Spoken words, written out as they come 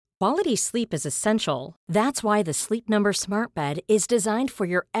Quality sleep is essential. That's why the Sleep Number Smart Bed is designed for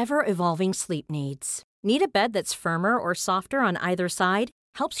your ever-evolving sleep needs. Need a bed that's firmer or softer on either side?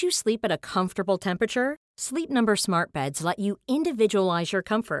 Helps you sleep at a comfortable temperature? Sleep Number Smart Beds let you individualize your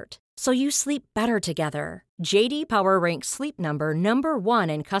comfort, so you sleep better together. J.D. Power ranks Sleep Number number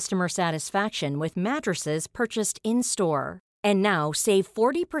 1 in customer satisfaction with mattresses purchased in-store. And now, save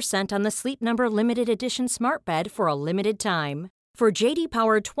 40% on the Sleep Number Limited Edition Smart Bed for a limited time. For J.D.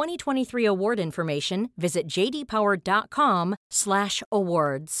 Power 2023 award information, visit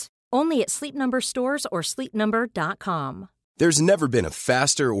jdpower.com/awards. Only at Sleep Number stores or sleepnumber.com. There's never been a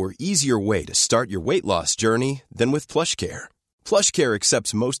faster or easier way to start your weight loss journey than with PlushCare. PlushCare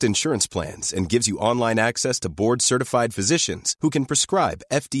accepts most insurance plans and gives you online access to board-certified physicians who can prescribe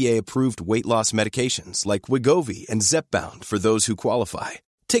FDA-approved weight loss medications like Wegovy and Zepbound for those who qualify.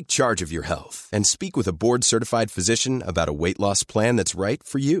 Take charge of your health and speak with a board-certified physician about a weight loss plan that's right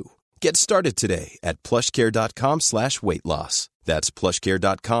for you. Get started today at plushcare.com/weight loss. That's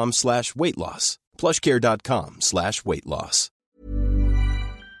plushcare.com/weight loss. plushcare.com/weight loss.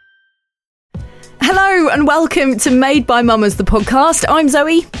 Hello and welcome to Made by Mamas, the podcast. I'm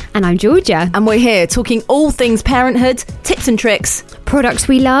Zoe. And I'm Georgia. And we're here talking all things parenthood, tips and tricks, products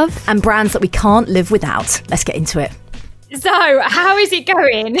we love, and brands that we can't live without. Let's get into it. So, how is it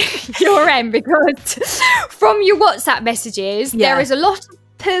going, your end? Because from your WhatsApp messages, there is a lot of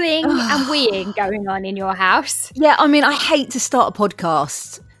pooing and weeing going on in your house. Yeah, I mean, I hate to start a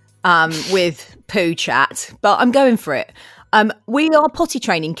podcast with poo chat, but I'm going for it. We are potty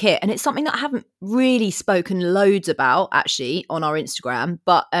training Kit, and it's something that I haven't really spoken loads about, actually, on our Instagram.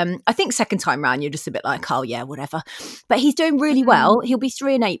 But I think second time round, you're just a bit like, oh, yeah, whatever. But he's doing really well. He'll be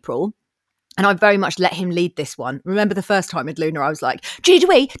 3 in April. And I very much let him lead this one. Remember the first time with Luna, I was like, do you need to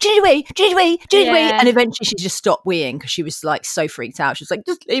wee? Do you need to wee? Do you need to wee? Do you need to wee? And eventually she just stopped weeing because she was like so freaked out. She was like,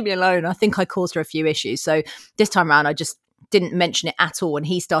 just leave me alone. I think I caused her a few issues. So this time around, I just didn't mention it at all. And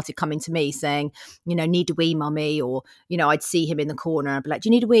he started coming to me saying, you know, need a wee, mummy. Or, you know, I'd see him in the corner and I'd be like, do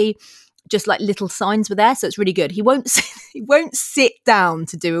you need a wee? Just like little signs were there. So it's really good. He won't sit down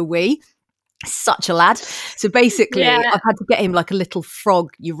to do a wee. Such a lad. So basically I've had to get him like a little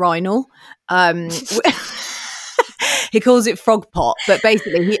frog urinal. He calls it frog pot, but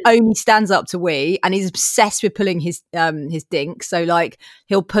basically he only stands up to wee, and he's obsessed with pulling his dink. So like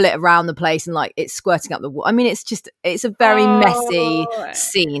he'll pull it around the place and like it's squirting up the wall. I mean, it's a very messy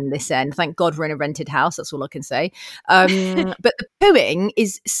scene this end. Thank God we're in a rented house. That's all I can say. But the pooing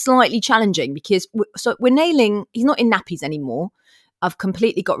is slightly challenging because we're nailing, he's not in nappies anymore. I've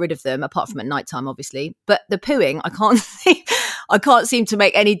completely got rid of them, apart from at nighttime, obviously. But the pooing, I can't seem to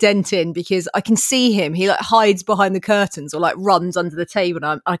make any dent in because I can see him. He like hides behind the curtains or like runs under the table,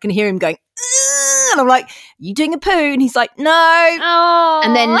 and I can hear him going, and I'm like, you doing a poo? And he's like, no. Aww.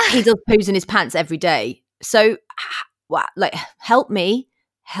 And then he does poos in his pants every day. So, like, help me.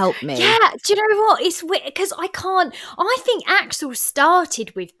 Yeah, do you know what? It's weird because I think Axel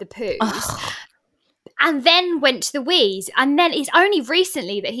started with the poos. And then went to the wheeze. And then it's only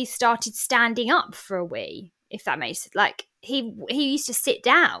recently that he started standing up for a wee, if that makes it. Like, he used to sit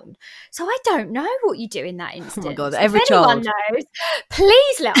down. So I don't know what you do in that instance. Oh, my God. If anyone knows,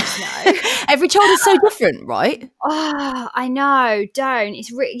 please let us know. Every child is so different, right? Oh, I know. Don't.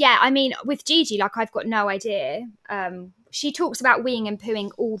 It's I mean, with Gigi, like, I've got no idea. She talks about weeing and pooing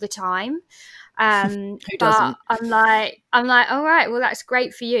all the time. Who doesn't? I'm like, all right, well, that's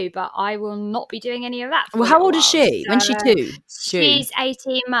great for you, but I will not be doing any of that. Well, how old is she? When's she 2? She's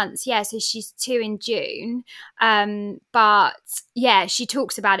 18 months. Yeah, so she's 2 in June. But yeah, she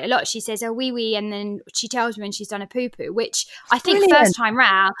talks about it a lot. She says, oh, wee, and then she tells me when she's done a poo-poo, which I think first time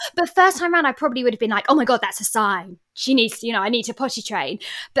round, I probably would have been like, oh my God, that's a sign. She needs to, I need to potty train.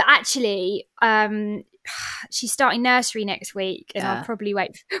 But actually, she's starting nursery next week, and I'll probably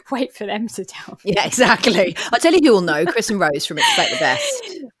wait for them to tell me. Yeah, exactly. I'll tell you who will know. Chris and Rose from Expect the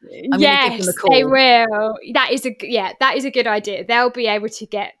Best. Yes, they will. That is a good idea. They'll be able to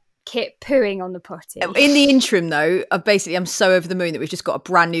get Kit pooing on the potty. In the interim, though, I'm so over the moon that we've just got a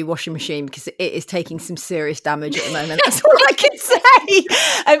brand new washing machine because it is taking some serious damage at the moment. That's all I can say.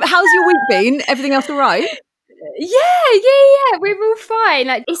 How's your week been? Everything else all right? Yeah. We're all fine.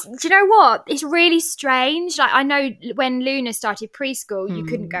 Like, do you know what? It's really strange. Like, I know when Luna started preschool, you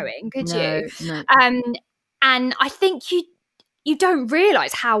couldn't go in, could you? No. And I think you don't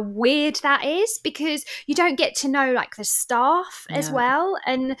realise how weird that is because you don't get to know like the staff as well,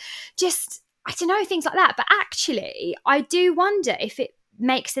 and just I don't know, things like that. But actually, I do wonder if it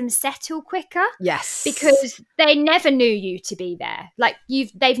makes them settle quicker. Yes. Because they never knew you to be there. Like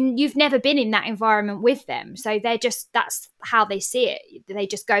you've never been in that environment with them. So that's how they see it. They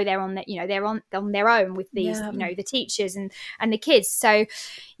just go there on they're on their own with these, the teachers and the kids. So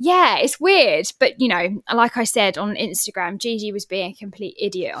yeah, it's weird. But like I said on Instagram, Gigi was being a complete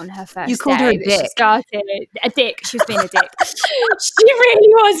idiot on her first day. You called her a dick. She started a dick. She was being a dick. She really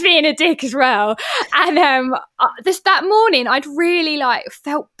was being a dick as well. And that morning I'd really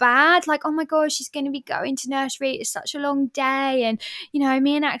felt bad, like, oh my god, she's going to be going to nursery, it's such a long day, and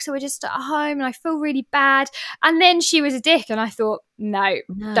me and Axel were just at home and I feel really bad. And then she was a dick and I thought, no.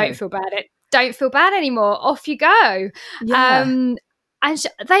 Don't feel bad anymore, off you go. And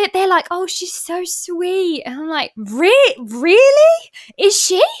they're like, oh, she's so sweet. And I'm like, really? Is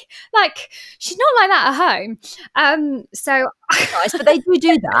she? Like, she's not like that at home. So nice, but they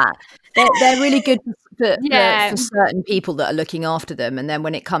do that. They're really good for certain people that are looking after them, and then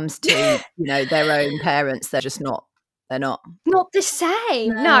when it comes to their own parents, they're just not. They're not the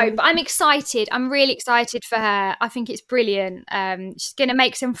same. No, but I'm excited. I'm really excited for her. I think it's brilliant. She's going to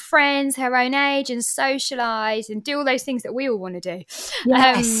make some friends her own age and socialise and do all those things that we all want to do.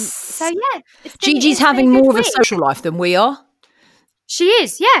 Yes. So yeah, Gigi's having more of a social life than we are. She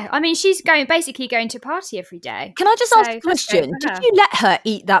is, yeah. I mean, she's basically going to a party every day. Can I just ask a question? Did you let her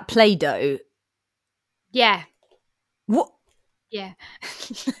eat that Play-Doh? Yeah. What? Yeah.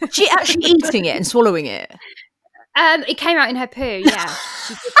 She actually eating it and swallowing it? It came out in her poo, yeah.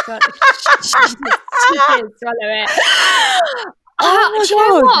 She did swallow it. Do you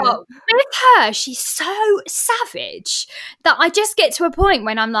know what? With her, she's so savage that I just get to a point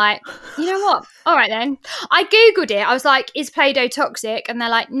when I'm like, you know what? All right then. I Googled it. I was like, is Play-Doh toxic? And they're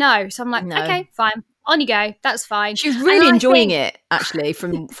like, no. So I'm like, okay, fine. On you go. That's fine. She was really enjoying it, actually,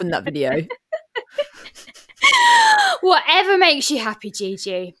 from that video. Whatever makes you happy,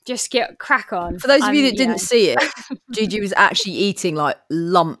 Gigi. Just crack on. For those of you that didn't see it, Gigi was actually eating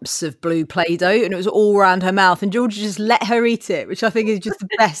lumps of blue Play-Doh, and it was all around her mouth, and Georgia just let her eat it, which I think is just the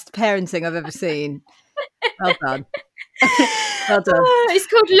best parenting I've ever seen. Well done. Well done. It's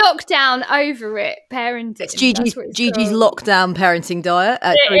called lockdown over it parenting. It's Gigi's lockdown parenting diet.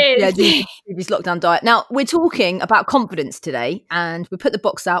 Gigi's lockdown diet. Now, we're talking about confidence today, and we put the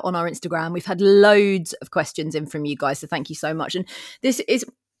box out on our Instagram. We've had loads of questions in from you guys, so thank you so much. And this is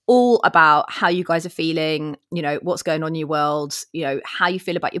all about how you guys are feeling, what's going on in your world, how you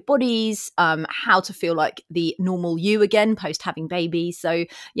feel about your bodies, how to feel like the normal you again post having babies. So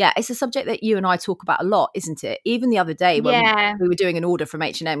yeah, it's a subject that you and I talk about a lot, isn't it? Even the other day when we were doing an order from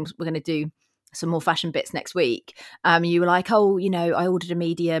H&M, we're going to do some more fashion bits next week. You were like, oh, I ordered a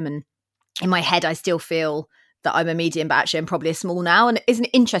medium, and in my head I still feel that I'm a medium, but actually I'm probably a small now. And isn't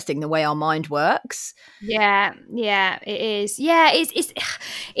it interesting the way our mind works? Yeah, it is. Yeah, it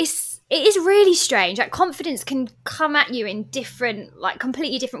is really strange. Like, confidence can come at you in different,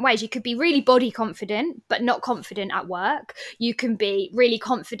 completely different ways. You could be really body confident, but not confident at work. You can be really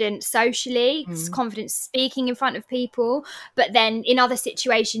confident socially, confident speaking in front of people, but then in other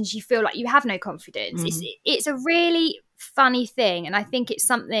situations you feel like you have no confidence. It's a really funny thing, and I think it's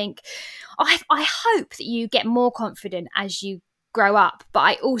something I hope that you get more confident as you grow up, but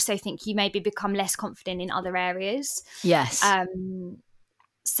I also think you maybe become less confident in other areas. Yes.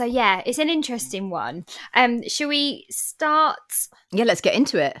 So yeah, it's an interesting one. Shall we start? Yeah, let's get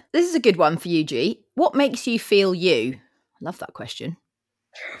into it. This is a good one for you, G. What makes you feel you? I love that question.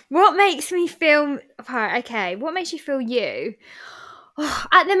 What makes me feel okay, what makes you feel you?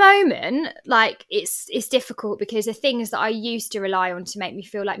 At the moment, it's difficult because the things that I used to rely on to make me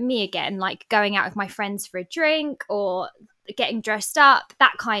feel like me again, like going out with my friends for a drink or getting dressed up,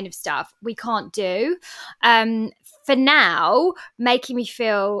 that kind of stuff, we can't do. For now, making me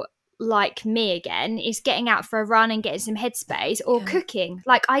feel like me again is getting out for a run and getting some headspace, or cooking.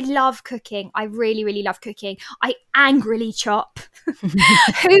 Like, I love cooking. I really, really love cooking. I angrily chop.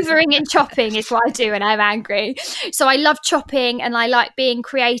 Hoovering and chopping is what I do when I'm angry. So I love chopping, and I like being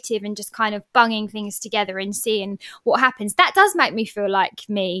creative and just kind of bunging things together and seeing what happens. That does make me feel like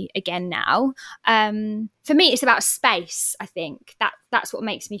me again now. For me, it's about space. I think that's what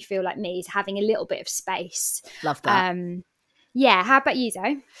makes me feel like me, is having a little bit of space. Love that. Yeah, how about you,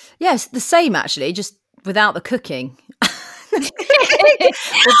 Zoe? Yes, the same actually, just without the cooking. I was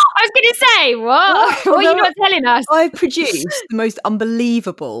going to say, what are you not telling us? I produced the most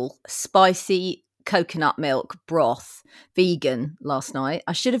unbelievable spicy coconut milk broth, vegan, last night.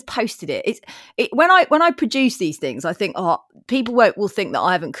 I should have posted it. When I produce these things, I think, people will think that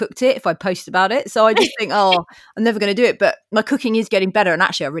I haven't cooked it if I post about it. So I just think, I'm never going to do it. But my cooking is getting better, and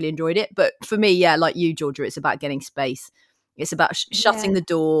actually I really enjoyed it. But for me, yeah, like you, Georgia, it's about getting space. It's about shutting the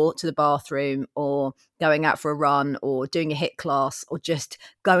door to the bathroom, or going out for a run, or doing a HIIT class, or just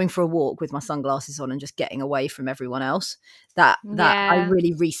going for a walk with my sunglasses on and just getting away from everyone else. That I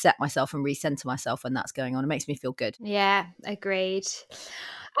really reset myself and recenter myself when that's going on. It makes me feel good. Yeah, agreed.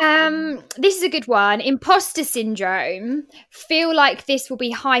 This is a good one. Imposter syndrome. Feel like this will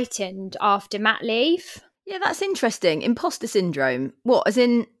be heightened after mat leave. Yeah, that's interesting. Imposter syndrome. What, as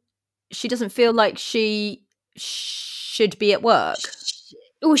in she doesn't feel like she should be at work?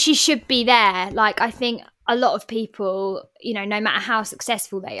 Or she should be there. Like, I think a lot of people, you know, no matter how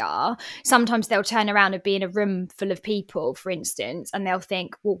successful they are, sometimes they'll turn around and be in a room full of people, for instance, and they'll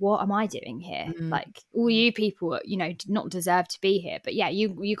think, well, what am I doing here? Like, all you people, you know, do not deserve to be here. But yeah,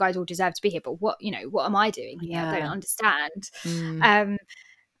 you guys all deserve to be here. But what am I doing here? I don't understand.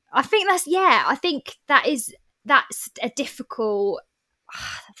 I think that's a difficult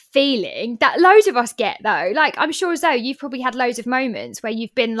feeling that loads of us get, though. Like, I'm sure, Zoe, you've probably had loads of moments where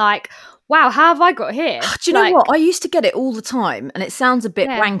you've been like, wow, how have I got here? Do you know what? I used to get it all the time, and it sounds a bit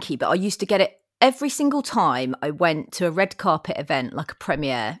wanky, but I used to get it every single time I went to a red carpet event, like a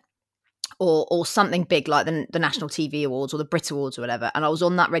premiere or something big like the National TV Awards or the Brit Awards or whatever, and I was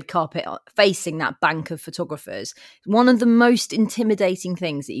on that red carpet facing that bank of photographers. One of the most intimidating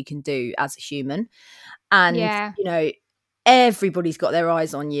things that you can do as a human. And, you know, everybody's got their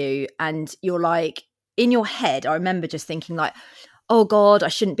eyes on you, and you're like, in your head, I remember just thinking like, oh God, I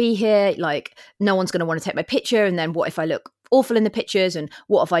shouldn't be here. Like, no one's going to want to take my picture. And then what if I look awful in the pictures? And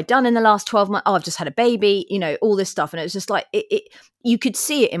what have I done in the last 12 months? Oh, I've just had a baby, you know, all this stuff. And it was just like, you could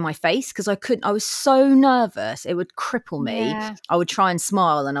see it in my face because I was so nervous. It would cripple me. Yeah. I would try and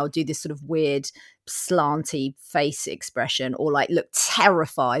smile, and I would do this sort of weird slanty face expression, or like look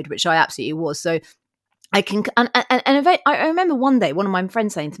terrified, which I absolutely was. So I can, I remember one day, one of my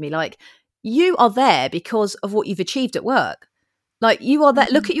friends saying to me, like, you are there because of what you've achieved at work. Like, you are there.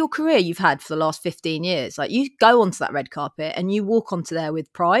 Look at your career you've had for the last 15 years. Like, you go onto that red carpet and you walk onto there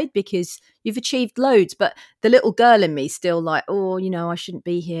with pride because you've achieved loads. But the little girl in me still like, oh, you know, I shouldn't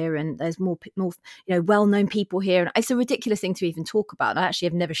be here. And there's more, you know, well-known people here. And it's a ridiculous thing to even talk about. I actually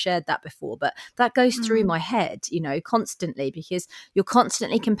have never shared that before, but that goes through my head, you know, constantly, because you're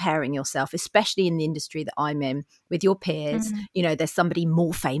constantly comparing yourself, especially in the industry that I'm in, with your peers. You know, there's somebody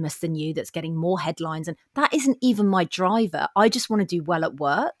more famous than you that's getting more headlines. And that isn't even my driver. I just want to do well at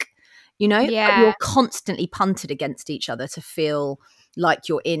work, you know. But you're constantly punted against each other to feel like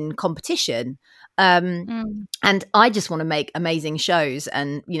you're in competition, and I just want to make amazing shows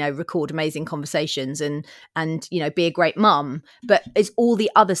and, you know, record amazing conversations and you know, be a great mum. But it's all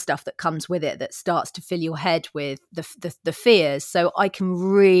the other stuff that comes with it that starts to fill your head with the fears. So I can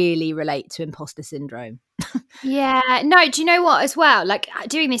really relate to imposter syndrome. Yeah, no, do you know what, as well, like,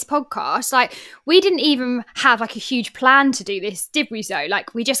 doing this podcast, like, we didn't even have like a huge plan to do this, did we? So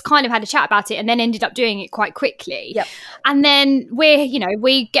like, we just kind of had a chat about it and then ended up doing it quite quickly. And then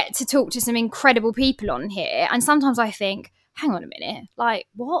we get to talk to some incredible people on here, and sometimes I think, hang on a minute, like,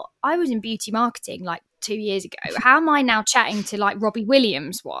 what? I was in beauty marketing like 2 years ago. How am I now chatting to like Robbie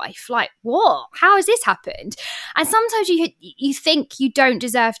Williams' wife? Like, what? How has this happened? And sometimes you think you don't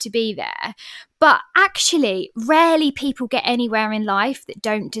deserve to be there, but actually rarely people get anywhere in life that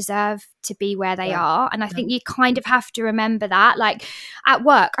don't deserve to be where they are. And I think you kind of have to remember that. Like, at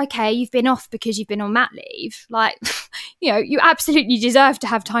work, okay, you've been off because you've been on mat leave. Like, you know, you absolutely deserve to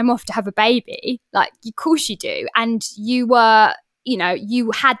have time off to have a baby. Like, of course you do. And you were, you know,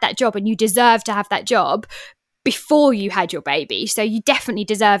 you had that job and you deserve to have that job before you had your baby. So you definitely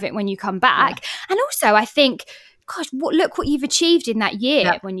deserve it when you come back. And also, I think, gosh, look what you've achieved in that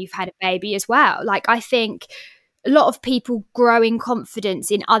year when you've had a baby as well. Like, I think a lot of people grow in confidence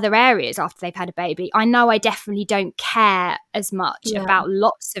in other areas after they've had a baby. I know I definitely don't care as much about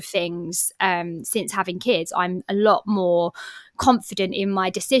lots of things since having kids. I'm a lot more confident in my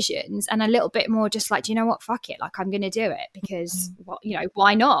decisions and a little bit more just like, do you know what, fuck it, like, I'm going to do it because, you know,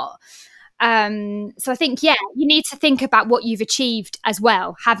 why not? So I think, you need to think about what you've achieved as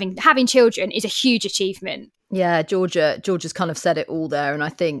well. Having children is a huge achievement. Yeah, Georgia's kind of said it all there. And I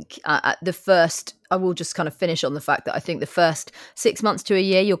think I will just kind of finish on the fact that I think the first 6 months to a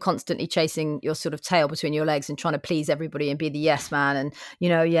year, you're constantly chasing your sort of tail between your legs and trying to please everybody and be the yes man. And, you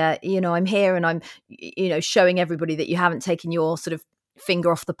know, I'm here and I'm, you know, showing everybody that you haven't taken your sort of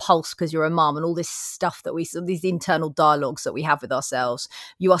finger off the pulse because you're a mum, and all this stuff that these internal dialogues that we have with ourselves.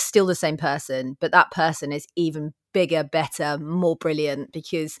 You are still the same person, but that person is even bigger, better, more brilliant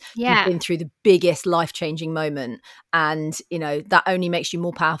because you've been through the biggest life-changing moment, and, you know, that only makes you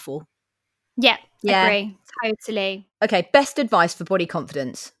more powerful. Agree, totally. Okay, best advice for body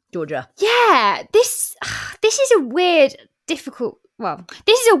confidence, Georgia. This is a weird difficult. Well,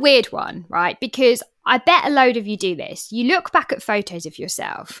 this is a weird one, right? Because I bet a load of you do this. You look back at photos of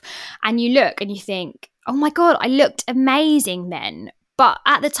yourself and you look and you think, oh my God, I looked amazing then. But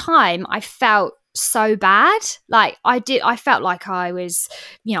at the time, I felt so bad. Like I felt like I was,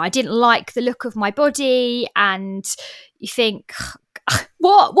 I didn't like the look of my body. And you think,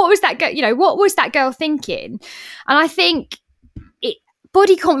 what was that girl, what was that girl thinking? And I think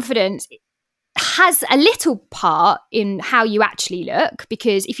body confidence has a little part in how you actually look,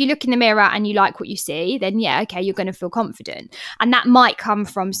 because if you look in the mirror and you like what you see, then yeah, okay, you're going to feel confident. And that might come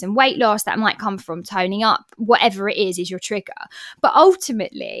from some weight loss, that might come from toning up, whatever it is your trigger. But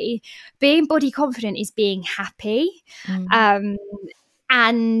ultimately, being body confident is being happy. And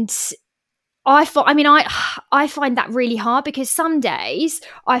I find that really hard, because some days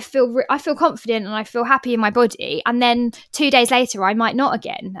I feel confident and I feel happy in my body, and then 2 days later I might not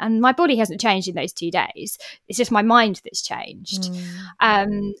again, and my body hasn't changed in those 2 days. It's just my mind that's changed.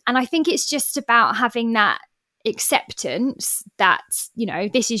 And I think it's just about having that acceptance that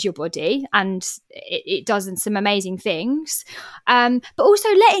this is your body and it does some amazing things, but also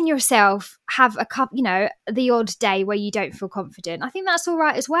letting yourself have a cup, the odd day where you don't feel confident. I think that's all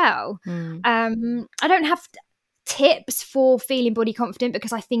right as well. I don't have tips for feeling body confident,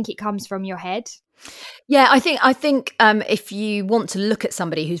 because I think it comes from your head. Yeah, I think if you want to look at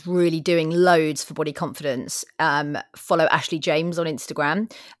somebody who's really doing loads for body confidence, follow Ashley James on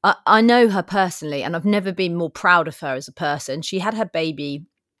Instagram. I know her personally, and I've never been more proud of her as a person. She had her baby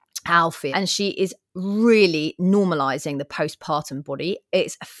Alfie, and she is really normalizing the postpartum body.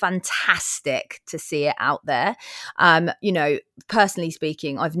 It's fantastic to see it out there. Personally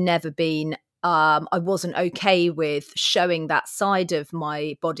speaking, I've never been I wasn't okay with showing that side of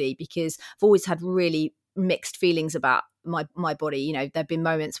my body, because I've always had really mixed feelings about my body. There've been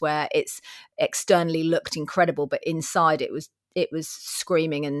moments where it's externally looked incredible, but inside it was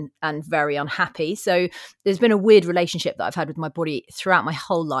screaming and very unhappy. So there's been a weird relationship that I've had with my body throughout my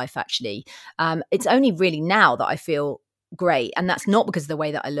whole life, actually. It's only really now that I feel great, and that's not because of the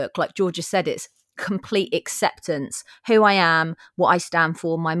way that I look. Like Georgia said, it's complete acceptance, who I am, what I stand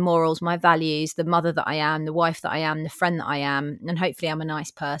for, my morals, my values, the mother that I am, the wife that I am, the friend that I am, and hopefully I'm a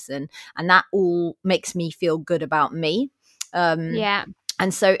nice person. And that all makes me feel good about me. And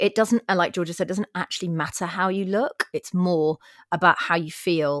so it doesn't, like Georgia said, it doesn't actually matter how you look. It's more about how you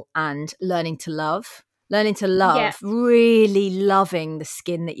feel and learning to love, really loving the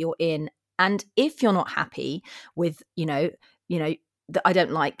skin that you're in. And if you're not happy with, I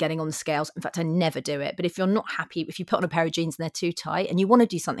don't like getting on the scales. In fact, I never do it. But if you're not happy, if you put on a pair of jeans and they're too tight and you want to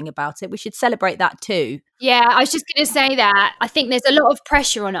do something about it, we should celebrate that too. Yeah, I was just going to say that. I think there's a lot of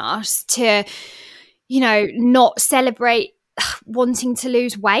pressure on us to, not celebrate wanting to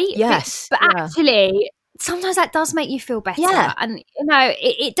lose weight. Yes. But actually, sometimes that does make you feel better. Yeah. And,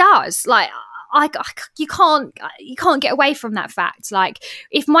 it does. Like, you can't get away from that fact. Like,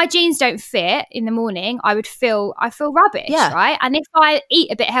 if my jeans don't fit in the morning, I feel rubbish, right? And if I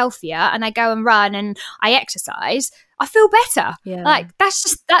eat a bit healthier and I go and run and I exercise, I feel better. Yeah. Like that's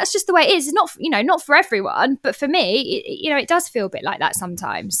just the way it is. It's not for everyone, but for me, it does feel a bit like that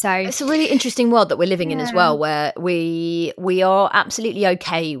sometimes. So it's a really interesting world that we're living in as well, where we are absolutely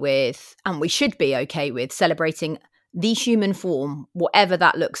okay with, and we should be okay with, celebrating the human form, whatever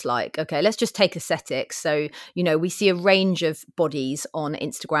that looks like. Okay, let's just take aesthetics. So, we see a range of bodies on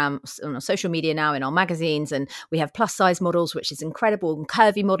Instagram, on social media now, in our magazines, and we have plus size models, which is incredible, and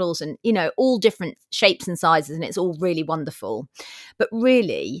curvy models, and, all different shapes and sizes, and it's all really wonderful. But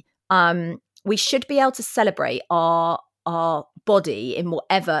really, we should be able to celebrate our body in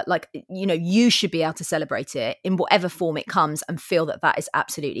whatever, you should be able to celebrate it in whatever form it comes and feel that is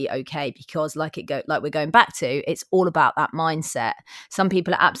absolutely okay, because like we're going back to, it's all about that mindset. Some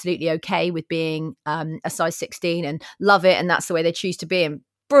people are absolutely okay with being a size 16 and love it, and that's the way they choose to be, and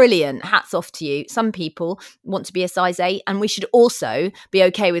brilliant, hats off to you. Some people want to be a size 8, and we should also be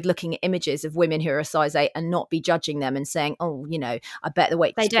okay with looking at images of women who are a size 8 and not be judging them and saying, oh, I bet the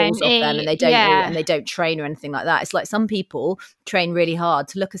weight falls off them and they don't eat and they don't train or anything like that. It's like some people train really hard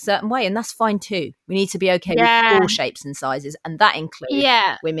to look a certain way, and that's fine too. We need to be okay with all shapes and sizes, and that includes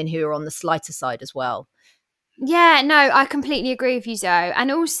women who are on the slighter side as well. Yeah, no, I completely agree with you, Zoe.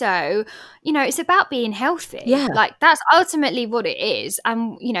 And also, it's about being healthy. Yeah. Like, that's ultimately what it is.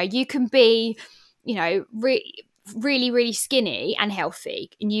 And, you can be, really, really skinny and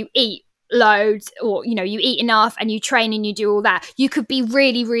healthy, and you eat loads, or, you eat enough and you train and you do all that. You could be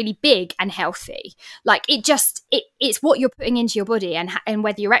really, really big and healthy. Like, it's what you're putting into your body, and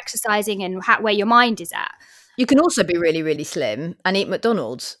whether you're exercising and where your mind is at. You can also be really, really slim and eat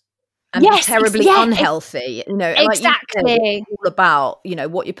McDonald's. and be terribly unhealthy. You know, exactly. Like you said, it's all about, you know,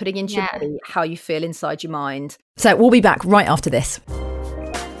 what you're putting into your body, how you feel inside your mind. So we'll be back right after this.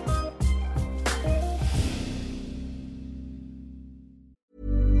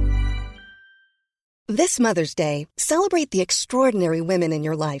 This Mother's Day, celebrate the extraordinary women in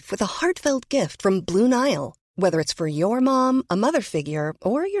your life with a heartfelt gift from Blue Nile. Whether it's for your mom, a mother figure,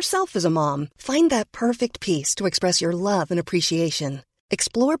 or yourself as a mom, find that perfect piece to express your love and appreciation.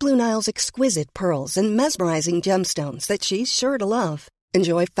 Explore Blue Nile's exquisite pearls and mesmerizing gemstones that she's sure to love.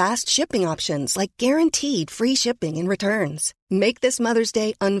 Enjoy fast shipping options like guaranteed free shipping and returns. Make this Mother's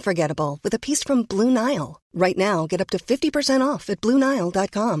Day unforgettable with a piece from Blue Nile. Right now, get up to 50% off at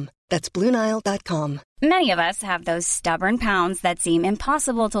BlueNile.com. That's BlueNile.com. Many of us have those stubborn pounds that seem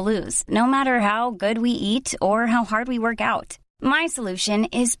impossible to lose, no matter how good we eat or how hard we work out. My solution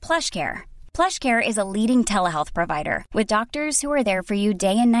is PlushCare. PlushCare is a leading telehealth provider with doctors who are there for you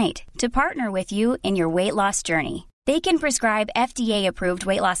day and night to partner with you in your weight loss journey. They can prescribe FDA-approved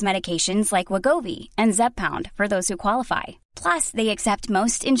weight loss medications like Wegovy and Zepbound for those who qualify. Plus, they accept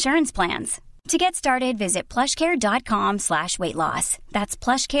most insurance plans. To get started, visit plushcare.com/weightloss. That's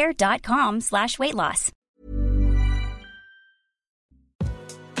plushcare.com/weightloss.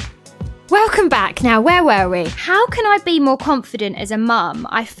 Welcome back. Now, where were we? How can I be more confident as a mum?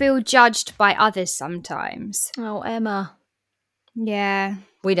 I feel judged by others sometimes. Oh, Emma. Yeah.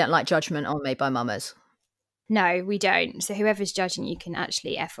 We don't like judgment on made by mamas. No, we don't. So whoever's judging you can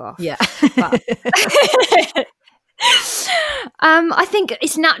actually F off. Yeah. But I think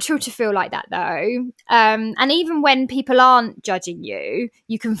it's natural to feel like that though. And even when people aren't judging you,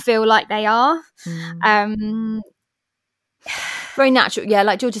 you can feel like they are. Very natural. Yeah,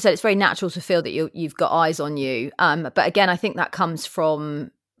 like Georgia said, it's very natural to feel that you've got eyes on you. But again, I think that comes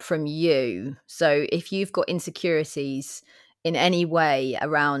from you. So if you've got insecurities in any way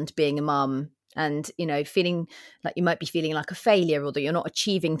around being a mum, and, you know, feeling like you might be feeling like a failure or that you're not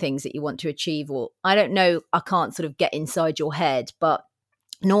achieving things that you want to achieve, or I don't know, I can't sort of get inside your head, but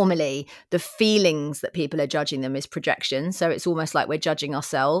normally the feelings that people are judging them is projection. So it's almost like we're judging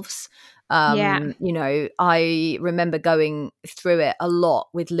ourselves. You know, I remember going through it a lot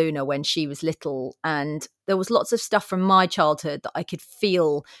with Luna when she was little, and there was lots of stuff from my childhood that I could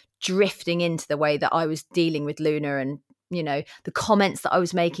feel drifting into the way that I was dealing with Luna, and you know, the comments that I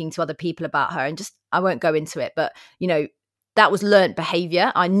was making to other people about her, and just, I won't go into it, but, you know, that was learnt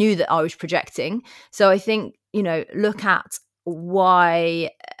behavior. I knew that I was projecting. So I think, you know, look at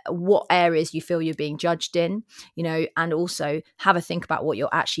what areas you feel you're being judged in, you know, and also have a think about what you're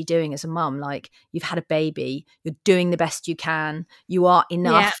actually doing as a mum. Like, you've had a baby, you're doing the best you can, you are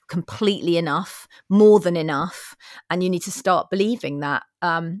enough, completely enough, more than enough, and you need to start believing that.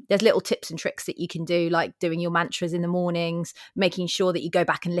 There's little tips and tricks that you can do, like doing your mantras in the mornings, making sure that you go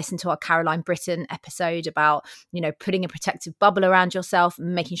back and listen to our Caroline Britton episode about, you know, putting a protective bubble around yourself,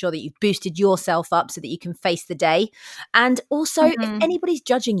 and making sure that you've boosted yourself up so that you can face the day. And also, if anybody's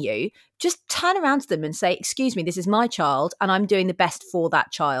judging you, just turn around to them and say, excuse me, this is my child and I'm doing the best for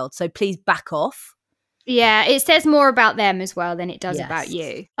that child, so please back off. Yeah, it says more about them as well than it does about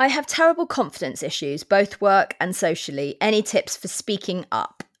you. I have terrible confidence issues, both work and socially. Any tips for speaking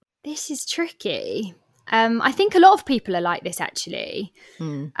up? This is tricky. I think a lot of people are like this, actually.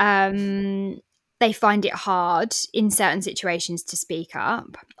 They find it hard in certain situations to speak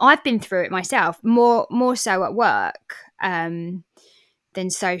up. I've been through it myself, more so at work than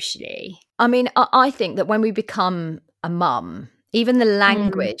socially. I mean, I think that when we become a mum, even the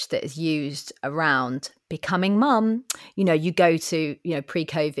language that is used around becoming mum, you know, you go to, you know,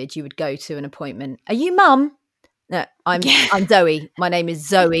 pre-COVID, you would go to an appointment. Are you mum? No, I'm Zoe. My name is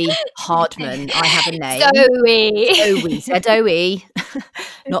Zoe Hardman. I have a name. Zoe. Z-O-E.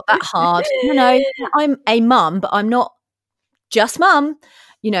 Not that hard. No, I'm a mum, but I'm not just mum,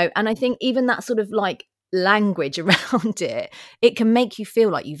 you know, and I think even that sort of like language around it, it can make you feel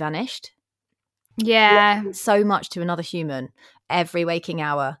like you vanished. Yeah. So much to another human. Every waking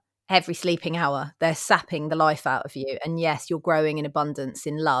hour, every sleeping hour, they're sapping the life out of you. And yes, you're growing in abundance,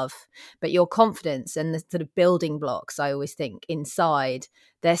 in love, but your confidence and the sort of building blocks, I always think, inside,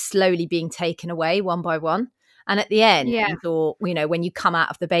 they're slowly being taken away one by one. And at the end, or, you know, when you come out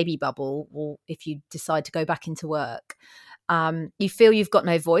of the baby bubble, or if you decide to go back into work, you feel you've got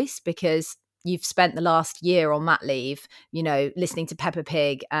no voice because you've spent the last year on mat leave, you know, listening to Peppa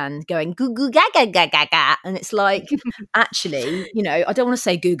Pig and going goo goo gaga gaga gaga. And it's like, actually, you know, I don't want to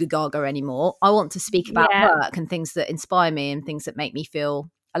say goo goo gaga anymore. I want to speak about work and things that inspire me and things that make me feel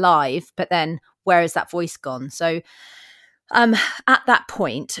alive. But then where has that voice gone? So at that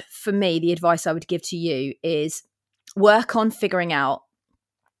point, for me, the advice I would give to you is work on figuring out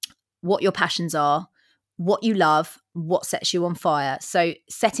what your passions are, what you love, what sets you on fire. So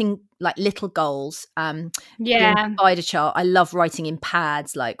setting like little goals. Spider chart. I love writing in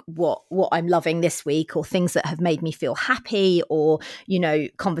pads, like what I'm loving this week, or things that have made me feel happy, or, you know,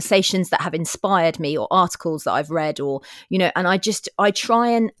 conversations that have inspired me, or articles that I've read, or, you know, and I try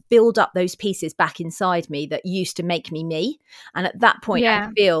and build up those pieces back inside me that used to make me. And at that point,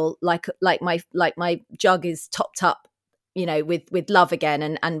 I feel like my jug is topped up, you know, with love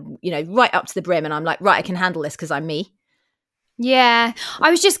again, and, you know, right up to the brim. And I'm like, right, I can handle this because I'm me. Yeah, I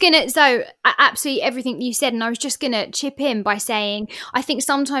was just going to, so absolutely everything you said. And I was just going to chip in by saying, I think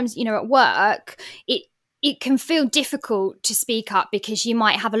sometimes, you know, at work, it can feel difficult to speak up because you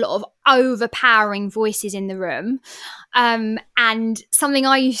might have a lot of overpowering voices in the room. And something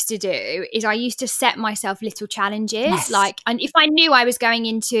I used to do is I used to set myself little challenges. And if I knew I was going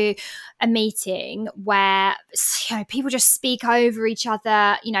into a meeting where, you know, people just speak over each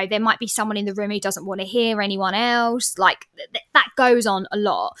other, you know, there might be someone in the room who doesn't want to hear anyone else. Like that goes on a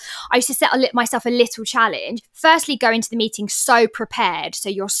lot. I used to set myself a little challenge. Firstly, go into the meeting so prepared, so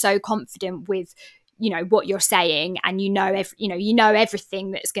you're so confident with, you know, what you're saying, and you know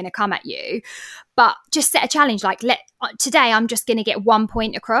everything that's going to come at you. But just set a challenge, like today I'm just going to get 1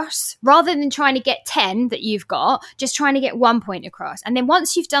 point across, rather than trying to get 10 that you've got, just trying to get 1 point across. And then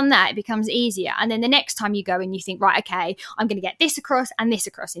once you've done that, it becomes easier. And then the next time you go and you think, right, okay, I'm going to get this across and this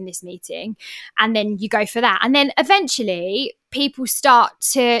across in this meeting. And then you go for that. And then eventually people start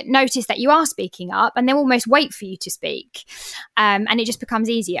to notice that you are speaking up, and they'll almost wait for you to speak. And it just becomes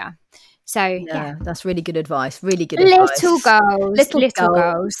easier. So yeah, that's really good advice. Really good little advice. Little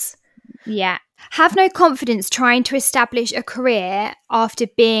goals. Yeah. Have no confidence trying to establish a career after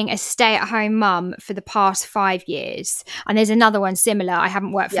being a stay-at-home mum for the past 5 years. And there's another one similar. I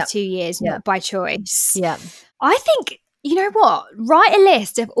haven't worked for 2 years, not by choice. Yeah. I think, you know what? Write a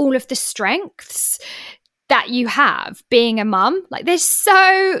list of all of the strengths that you have being a mum. There's so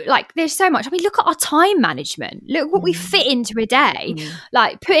much. I mean, look at our time management. Look what we fit into a day.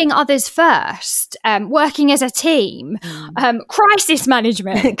 Like putting others first, working as a team, crisis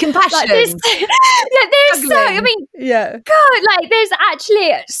management, compassion. There's so, I mean, God, there's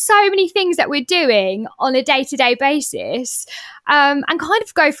actually so many things that we're doing on a day-to-day basis, and kind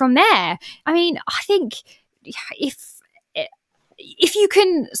of go from there. I mean, I think if you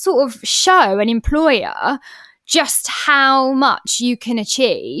can sort of show an employer just how much you can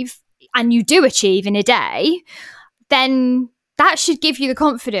achieve, and you do achieve in a day, then that should give you the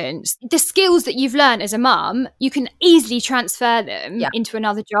confidence. The skills that you've learned as a mum, you can easily transfer them into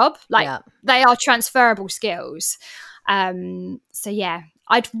another job. They are transferable skills. So yeah,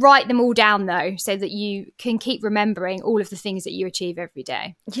 I'd write them all down though, so that you can keep remembering all of the things that you achieve every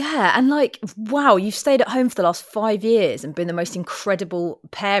day. Yeah. And wow, you've stayed at home for the last 5 years and been the most incredible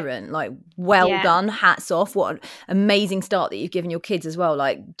parent. Well done. Hats off. What an amazing start that you've given your kids as well.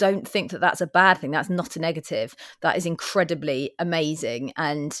 Don't think that that's a bad thing. That's not a negative. That is incredibly amazing.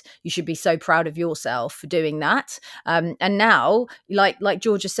 And you should be so proud of yourself for doing that. And now, like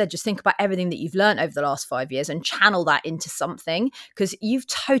Georgia said, just think about everything that you've learned over the last 5 years and channel that into something, because you've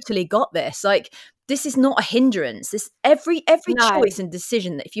totally got this. This is not a hindrance. This every choice and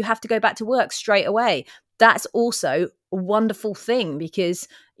decision that if you have to go back to work straight away, that's also a wonderful thing, because,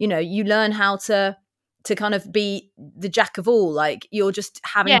 you know, you learn how to kind of be the jack of all. You're just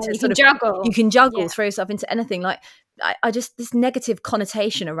having to sort of juggle. You can juggle, throw yourself into anything. I just, this negative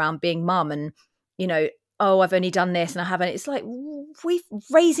connotation around being mum, and, you know, oh, I've only done this and I haven't. It's we're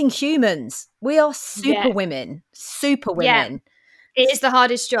raising humans. We are super women. It is the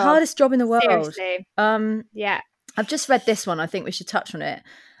hardest job in the world. Seriously. I've just read this one. I think we should touch on it.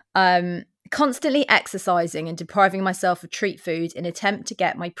 Constantly exercising and depriving myself of treat food in attempt to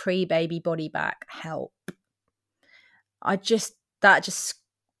get my pre-baby body back. Help. That just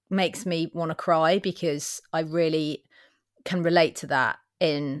makes me want to cry, because I really can relate to that.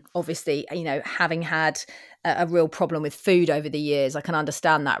 In obviously, you know, having had a real problem with food over the years, I can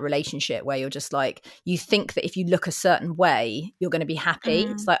understand that relationship where you're just you think that if you look a certain way, you're going to be happy.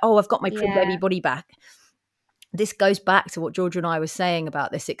 It's oh, I've got my pre-baby body back. This goes back to what Georgia and I were saying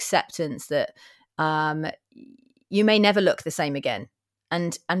about this acceptance that you may never look the same again.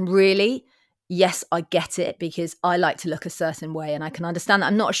 And really, yes, I get it, because I like to look a certain way, and I can understand that.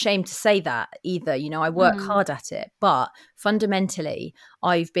 I'm not ashamed to say that either. You know, I work hard at it, but fundamentally,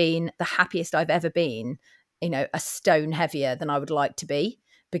 I've been the happiest I've ever been, you know, a stone heavier than I would like to be,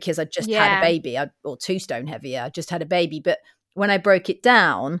 because I just had a baby, or 2 stone heavier. I just had a baby. But when I broke it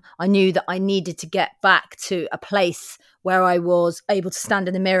down, I knew that I needed to get back to a place where I was able to stand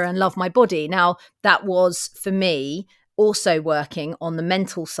in the mirror and love my body. Now, that was, for me, also working on the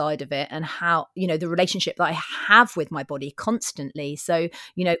mental side of it and how, you know, the relationship that I have with my body constantly. So,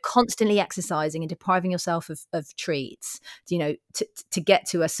 you know, constantly exercising and depriving yourself of treats, you know, to get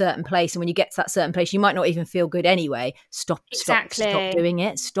to a certain place. And when you get to that certain place, you might not even feel good anyway. Stop doing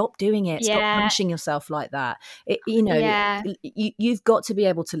it. Stop doing it. Stop punishing yourself like that. You've got to be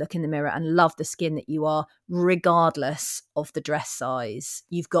able to look in the mirror and love the skin that you are, regardless of the dress size.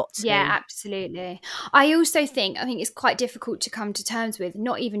 You've got to. Yeah, absolutely. I think it's quite difficult to come to terms with,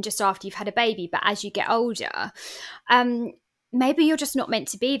 not even just after you've had a baby, but as you get older. Maybe you're just not meant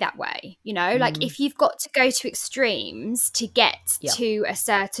to be that way, you know, like if you've got to go to extremes to get to a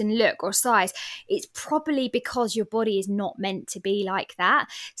certain look or size, it's probably because your body is not meant to be like that.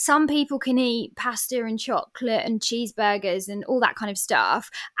 Some people can eat pasta and chocolate and cheeseburgers and all that kind of stuff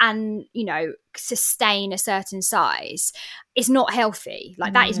and, you know, sustain a certain size. It's not healthy.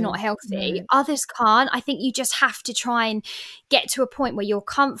 Like that is not healthy. Others can't. I think you just have to try and get to a point where you're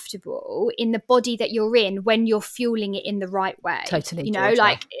comfortable in the body that you're in when you're fueling it in the right way. Totally. You know, Georgia.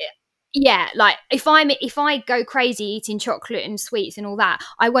 like, yeah, like if I go crazy eating chocolate and sweets and all that,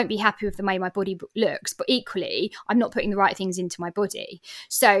 I won't be happy with the way my body looks. But equally, I'm not putting the right things into my body.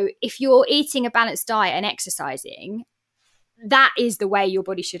 So if you're eating a balanced diet and exercising, that is the way your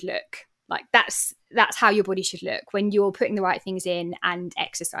body should look. Like that's how your body should look when you're putting the right things in and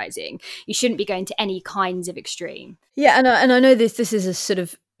exercising. You shouldn't be going to any kinds of extreme. Yeah, and I know this is a sort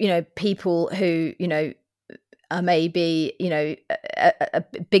of, you know, people who, you know, are maybe, you know,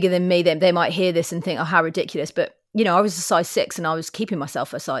 bigger than me. They might hear this and think, oh, how ridiculous. But, you know, I was a size 6 and I was keeping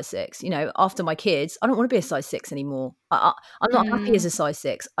myself a size 6. You know, after my kids, I don't want to be a size 6 anymore. I'm not happy as a size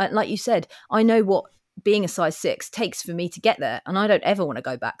 6. Like you said, I know what being a size 6 takes for me to get there, and I don't ever want to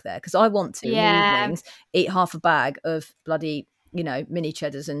go back there because I want to in the evenings eat half a bag of bloody, you know, mini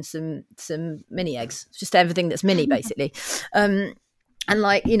cheddars and some mini eggs, just everything that's mini basically, and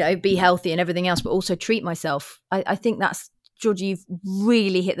like, you know, be healthy and everything else, but also treat myself. I think that's, Georgie, you've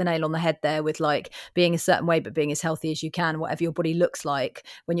really hit the nail on the head there with like being a certain way but being as healthy as you can, whatever your body looks like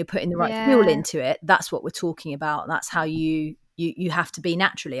when you're putting the right fuel into it. That's what we're talking about. That's how you have to be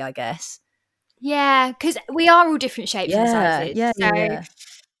naturally, I guess. Yeah, because we are all different shapes and sizes.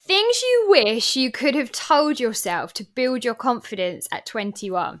 Things you wish you could have told yourself to build your confidence at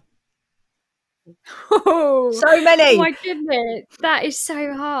 21. So many. Oh my goodness, that is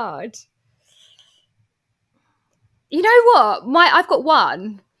so hard. You know what? I've got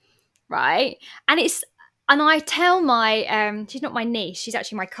one, right? And I tell my she's not my niece, she's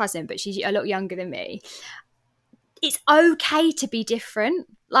actually my cousin, but she's a lot younger than me. It's okay to be different.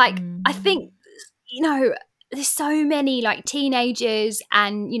 Like I think, you know, there's so many like teenagers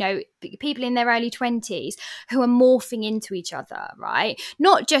and, you know, people in their early 20s who are morphing into each other, right?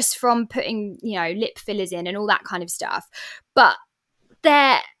 Not just from putting, you know, lip fillers in and all that kind of stuff, but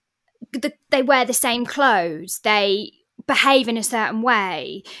they wear the same clothes, they behave in a certain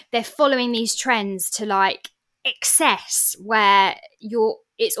way, they're following these trends to like excess where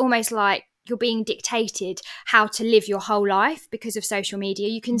it's almost like you're being dictated how to live your whole life because of social media.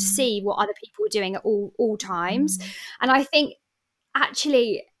 You can see what other people are doing at all times. And I think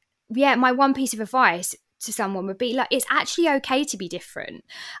actually, my one piece of advice to someone would be like, it's actually okay to be different.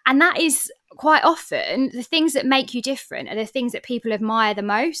 And that is quite often the things that make you different are the things that people admire the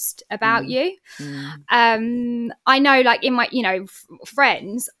most about you. I know, like in my, you know,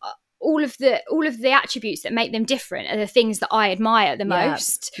 friends, all of the attributes that make them different are the things that I admire the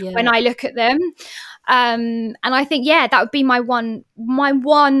most when I look at them. And I think, that would be my one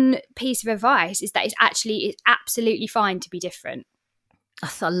piece of advice, is that it's absolutely fine to be different.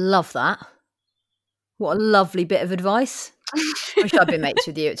 I love that. What a lovely bit of advice. I wish I'd been mates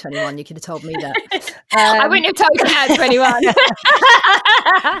with you at 21. You could have told me that. I wouldn't have told you that at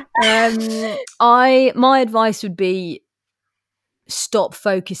 21. My advice would be, stop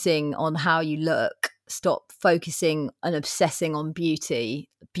focusing on how you look. Stop focusing and obsessing on beauty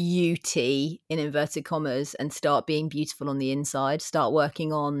in inverted commas, and start being beautiful on the inside. Start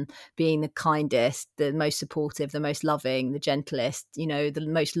working on being the kindest, the most supportive, the most loving, the gentlest, you know, the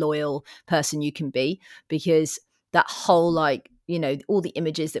most loyal person you can be. Because that whole, like, you know, all the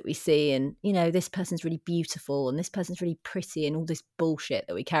images that we see, and, you know, this person's really beautiful and this person's really pretty, and all this bullshit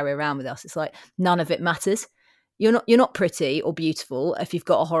that we carry around with us, it's like none of it matters. You're not pretty or beautiful if you've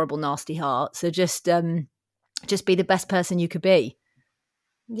got a horrible, nasty heart. So just be the best person you could be.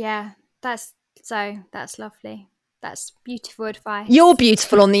 Yeah, that's lovely. That's beautiful advice. You're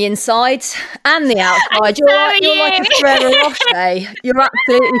beautiful on the inside and the outside. You're like a Ferrero Rocher. You're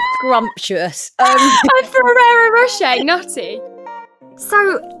absolutely scrumptious. A Ferrero Rocher, nutty.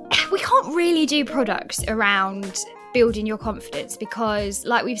 So we can't really do products around building your confidence, because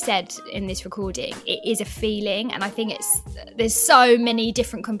like we've said in this recording, it is a feeling, and I think there's so many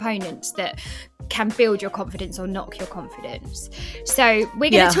different components that can build your confidence or knock your confidence. So we're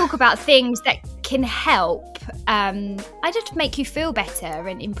going to talk about things that can help just make you feel better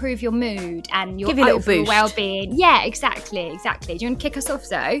and improve your mood and your overall well-being. Yeah, exactly. Do you want to kick us off,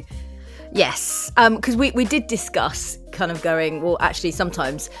 Zoe? Yes, because we did discuss kind of going, well, actually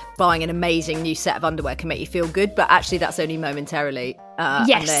sometimes buying an amazing new set of underwear can make you feel good, but actually that's only momentarily.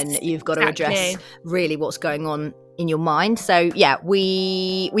 Yes, and then you've got to address really what's going on in your mind. So yeah,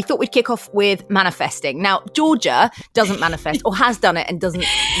 we thought we'd kick off with manifesting. Now, Georgia doesn't manifest or has done it and doesn't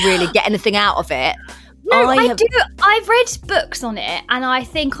really get anything out of it. No, I do. I've read books on it and I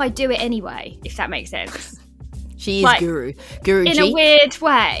think I do it anyway, if that makes sense. She is Guru in G. a weird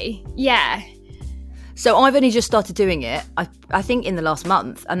way. Yeah. So I've only just started doing it, I think in the last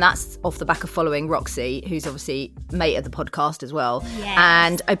month, and that's off the back of following Roxy, who's obviously mate of the podcast as well. Yes.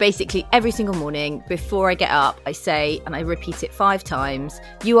 And I basically, every single morning before I get up, I say, and I repeat it 5 times,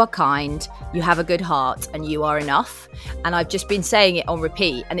 you are kind, you have a good heart, and you are enough. And I've just been saying it on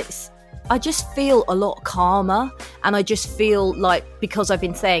repeat, and I just feel a lot calmer, and I just feel like, because I've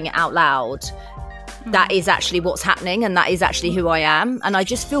been saying it out loud, that is actually what's happening, and that is actually who I am, and I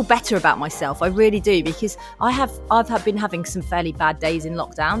just feel better about myself. I really do, because I've been having some fairly bad days in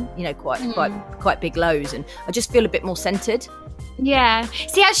lockdown, you know, quite big lows, and I just feel a bit more centered. Yeah.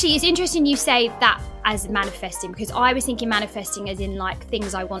 See, actually, it's interesting you say that as manifesting, because I was thinking manifesting as in like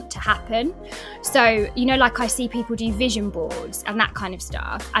things I want to happen. So, you know, like I see people do vision boards and that kind of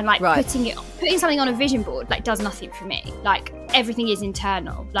stuff, and like putting something on a vision board like does nothing for me. Like everything is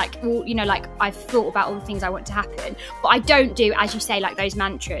internal. Like, well, you know, like I've thought about all the things I want to happen, but I don't do, as you say, like those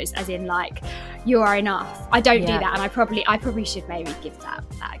mantras as in like you are enough. I don't do that, and I probably should maybe give that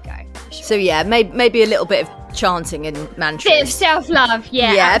a go. Sure. So yeah, maybe a little bit of chanting and mantras. Bit of self-love,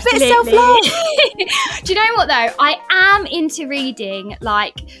 yeah, absolutely. A bit of self-love. Do you know what though? I am into reading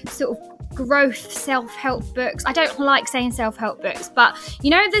like sort of growth self-help books. I don't like saying self-help books, but you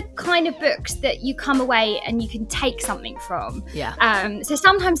know, the kind of books that you come away and you can take something from. Yeah. So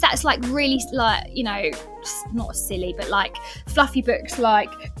sometimes that's like really like, you know, not silly, but like fluffy books like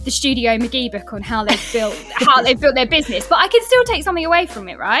the Studio McGee book on how they've built their business, but I can still take something away from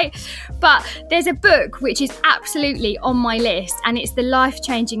it, right? But there's a book which is absolutely on my list, and it's The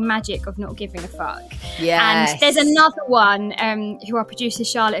Life-Changing Magic of Not Giving a Fuck. Yes. And there's another one who our producer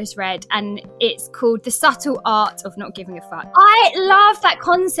Charlotte has read, and it's called The Subtle Art of Not Giving a Fuck. I love that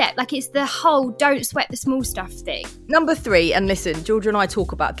concept. Like, it's the whole don't sweat the small stuff thing. Number 3, and listen, Georgia and I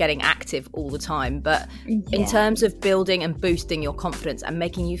talk about getting active all the time, but in terms of building and boosting your confidence and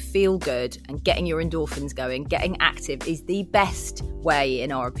making you feel good and getting your endorphins going, getting active is the best way,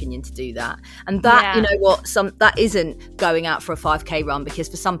 in our opinion, to do that. And that, you know what, that isn't going out for a 5k run, because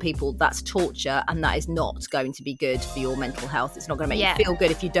for some people that's torture, and that is not going to be good for your mental health. It's not going to make you feel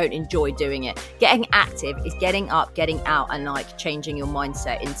good if you don't enjoy doing it. Getting active is getting up, getting out, and like changing your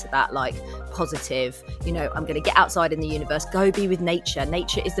mindset into that like positive, you know, I'm going to get outside in the universe, go be with nature.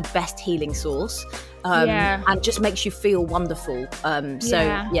 Nature is the best healing source. And just makes you feel wonderful.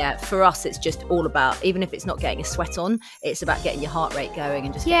 For us, it's just all about, even if it's not getting a sweat on, it's about getting your heart rate going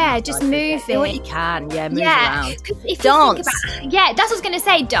and just just moving. Do what you can. Move around. Dance. That's what I was going to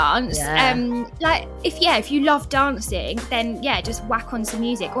say. Dance. Like if you love dancing, then just whack on some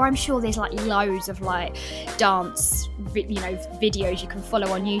music. Or I'm sure there's like loads of like dance, videos you can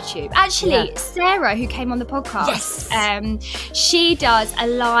follow on YouTube. Actually, Sarah, who came on the podcast, she does a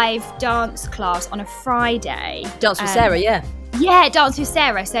live dance class on a Friday. Dance with Sarah, Dance with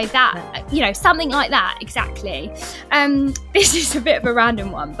Sarah. So that, something like that, exactly. This is a bit of a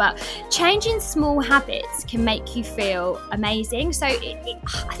random one, but changing small habits can make you feel amazing. So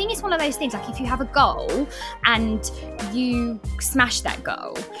I think it's one of those things, like if you have a goal and you smash that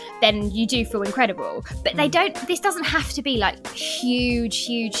goal, then you do feel incredible. But this doesn't have to be like huge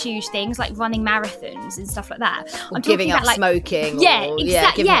things like running marathons and stuff like that. Or I'm giving up smoking.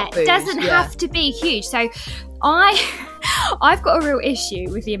 It doesn't have to be huge. So I've got a real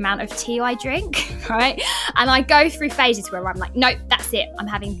issue with the amount of tea I drink, right? And I go through phases where I'm like, nope, that's it. I'm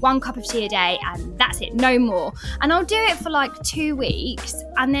having 1 cup of tea a day and that's it, no more. And I'll do it for like 2 weeks.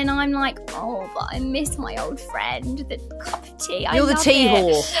 And then I'm like, oh, but I miss my old friend, the cup of tea. You're the tea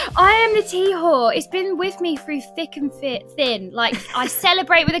whore. I am the tea whore. It's been with me through thick and thin. Like, I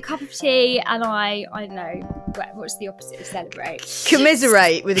celebrate with a cup of tea, and I don't know, what's the opposite of celebrate?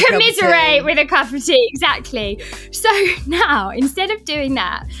 Commiserate with a cup of tea. Commiserate with a cup of tea, exactly. So now, instead of doing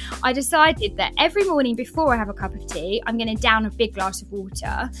that, I decided that every morning before I have a cup of tea, I'm going to down a big glass glass of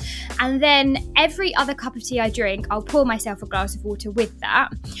water. And then every other cup of tea I drink, I'll pour myself a glass of water with that.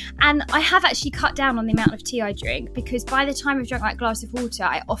 And I have actually cut down on the amount of tea I drink, because by the time I've drunk that glass of water,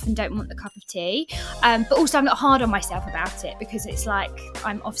 I often don't want the cup of tea. But also I'm not hard on myself about it, because it's like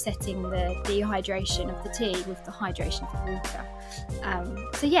I'm offsetting the dehydration of the tea with the hydration of the water.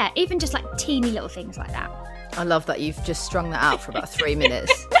 So yeah, even just like teeny little things like that. I love that you've just strung that out for about 3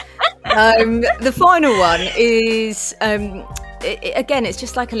 minutes. The final one is, again, it's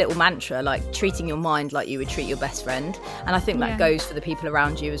just like a little mantra, like treating your mind like you would treat your best friend. And I think that goes for the people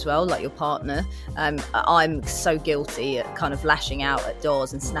around you as well, like your partner. I'm so guilty at kind of lashing out at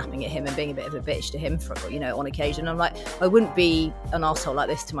Dawes and snapping at him and being a bit of a bitch to him for, on occasion. I'm like, I wouldn't be an arsehole like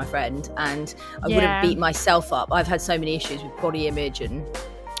this to my friend, and I wouldn't beat myself up. I've had so many issues with body image and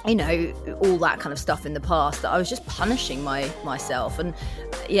all that kind of stuff in the past, that I was just punishing myself. And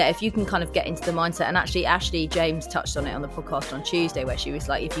yeah, if you can kind of get into the mindset, and actually Ashley James touched on it on the podcast on Tuesday, where she was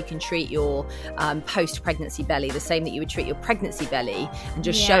like, if you can treat your post-pregnancy belly the same that you would treat your pregnancy belly, and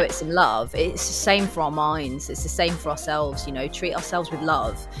just show it some love. It's the same for our minds, it's the same for ourselves. Treat ourselves with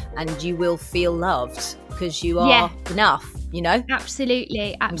love, and you will feel loved, because you are enough.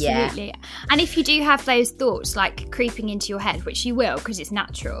 Absolutely. Yeah. And if you do have those thoughts like creeping into your head, which you will, because it's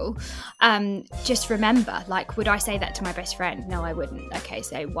natural, just remember, like, would I say that to my best friend? No, I wouldn't. Okay,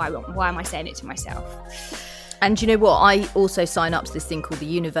 so why am I saying it to myself? And you know what? I also sign up to this thing called the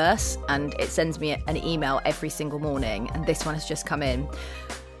Universe, and it sends me an email every single morning, and this one has just come in.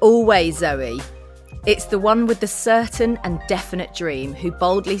 Always, Zoe. It's the one with the certain and definite dream, who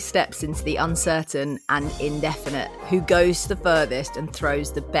boldly steps into the uncertain and indefinite, who goes the furthest and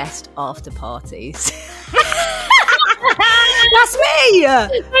throws the best after parties. That's me!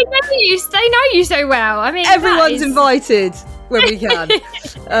 They know you so well. I mean, everyone's invited when we can.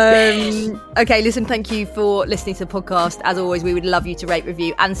 Okay, listen, thank you for listening to the podcast. As always, we would love you to rate,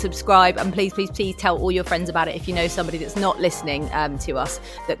 review and subscribe, and please tell all your friends about it. If you know somebody that's not listening to us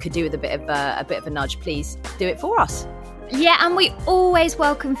that could do with a bit of a nudge, please do it for us. Yeah, and we always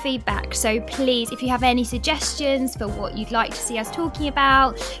welcome feedback. So please, if you have any suggestions for what you'd like to see us talking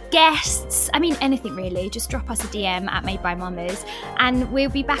about, guests, I mean, anything really, just drop us a DM at Made by Mamas, and we'll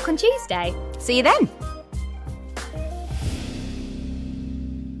be back on Tuesday. See you then.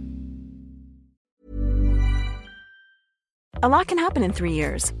 A lot can happen in 3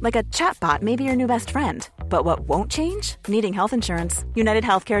 years, like a chatbot may be your new best friend. But what won't change? Needing health insurance. United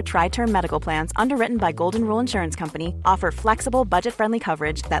Healthcare Tri-Term Medical Plans, underwritten by Golden Rule Insurance Company, offer flexible, budget-friendly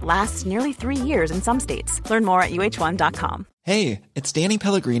coverage that lasts nearly 3 years in some states. Learn more at UH1.com. Hey, it's Danny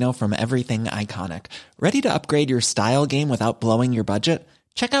Pellegrino from Everything Iconic. Ready to upgrade your style game without blowing your budget?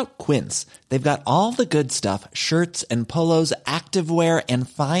 Check out Quince. They've got all the good stuff, shirts and polos, activewear, and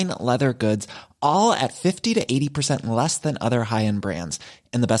fine leather goods, all at 50 to 80% less than other high-end brands.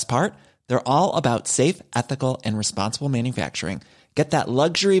 And the best part? They're all about safe, ethical, and responsible manufacturing. Get that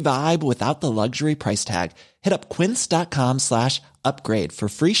luxury vibe without the luxury price tag. Hit up quince.com/upgrade for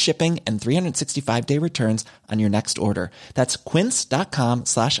free shipping and 365-day returns on your next order. That's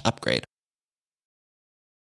quince.com/upgrade.